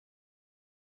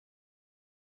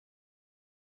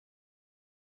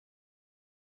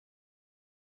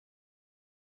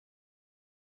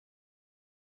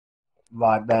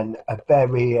Right then, a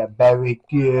very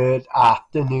good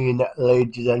afternoon,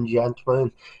 ladies and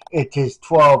gentlemen. It is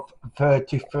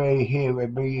 12:33 here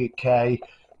in the UK,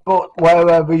 but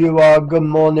wherever you are, good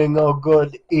morning or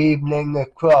good evening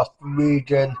across the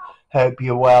region. Hope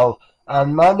you're well.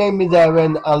 And my name is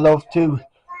Aaron. I love to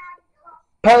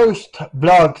post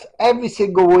vlogs every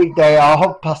single weekday at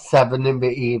 7:30 in the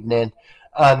evening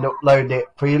and upload it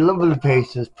for your lovely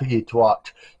faces for you to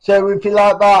watch. So if you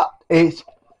like that, it's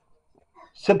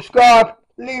subscribe,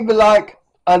 leave a like,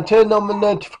 and turn on the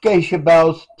notification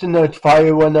bells to notify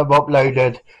you when I've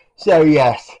uploaded. So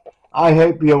yes, I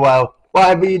hope you're well.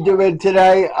 Whatever you're doing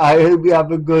today, I hope you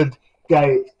have a good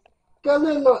day.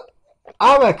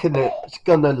 I reckon it's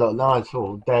gonna look nice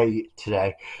all day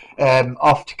today.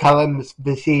 Off to Callum's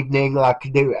this evening like I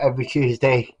do every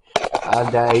Tuesday.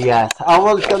 And yes, I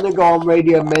was gonna go on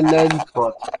Radio Midlands,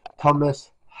 but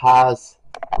Thomas has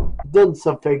done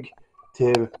something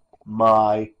to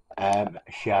my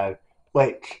show,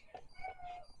 which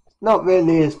not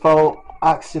really his fault.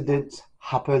 Accidents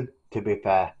happen, to be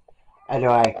fair.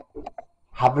 Anyway,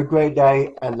 have a great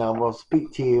day, and I will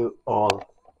speak to you all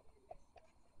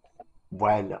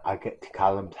when I get to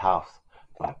Callum's house.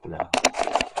 Bye for now.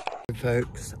 Hey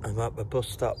folks, I'm at the bus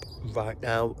stop right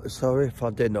now. Sorry if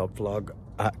I did not vlog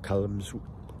at Callum's.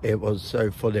 It was so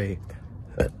funny.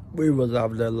 We was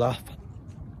having a laugh.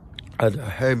 Had a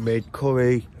homemade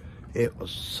curry. It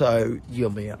was so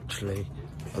yummy actually.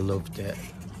 I loved it.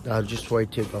 Now just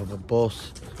waiting on the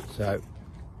bus. So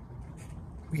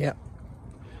yeah,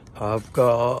 I've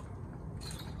got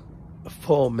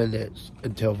 4 minutes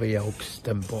until the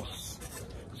Elkston bus.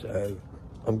 So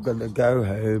I'm gonna go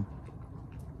home,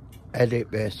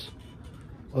 edit this,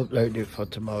 upload it for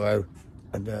tomorrow,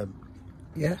 and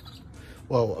yeah.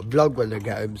 Well, a vlog when I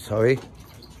get home, sorry.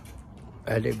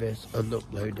 Edit this and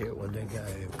upload it when I get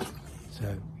home.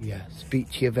 So yeah, speak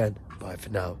to you then. Bye for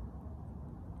now.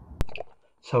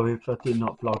 Sorry if I did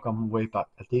not vlog on my way back.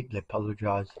 I deeply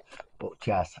apologise. But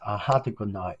yes, I had a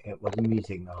good night. It was a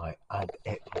music night and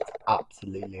it was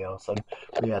absolutely awesome.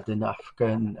 We had an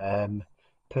African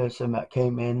person that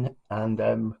came in and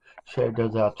showed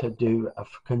us how to do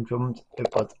African drums. It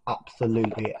was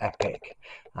absolutely epic.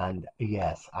 And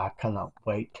yes, I cannot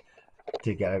wait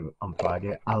to go on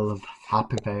Friday. I love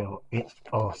Happy Vale. It's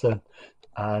awesome.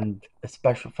 And a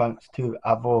special thanks to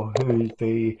Avor, who's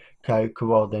the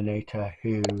co-coordinator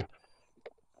who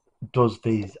does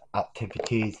these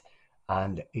activities.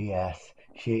 And yes,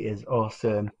 she is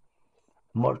awesome.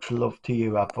 Much love to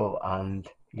you, Avor. And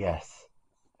yes,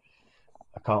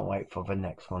 I can't wait for the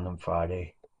next one on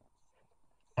Friday.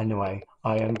 Anyway,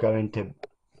 I am going to,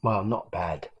 well, not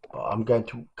bed, but I'm going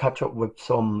to catch up with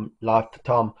some Life for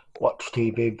Tom, watch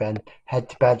TV, then head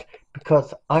to bed,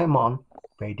 because I'm on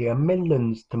Radio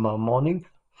Midlands tomorrow morning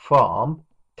from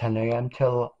 10 AM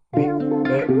till the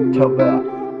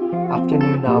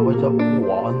afternoon hours of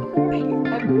 1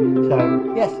 PM.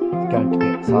 So yes, it's going to be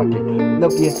exciting.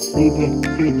 Love you, leave you,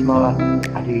 see you tomorrow.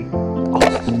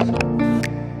 Adios.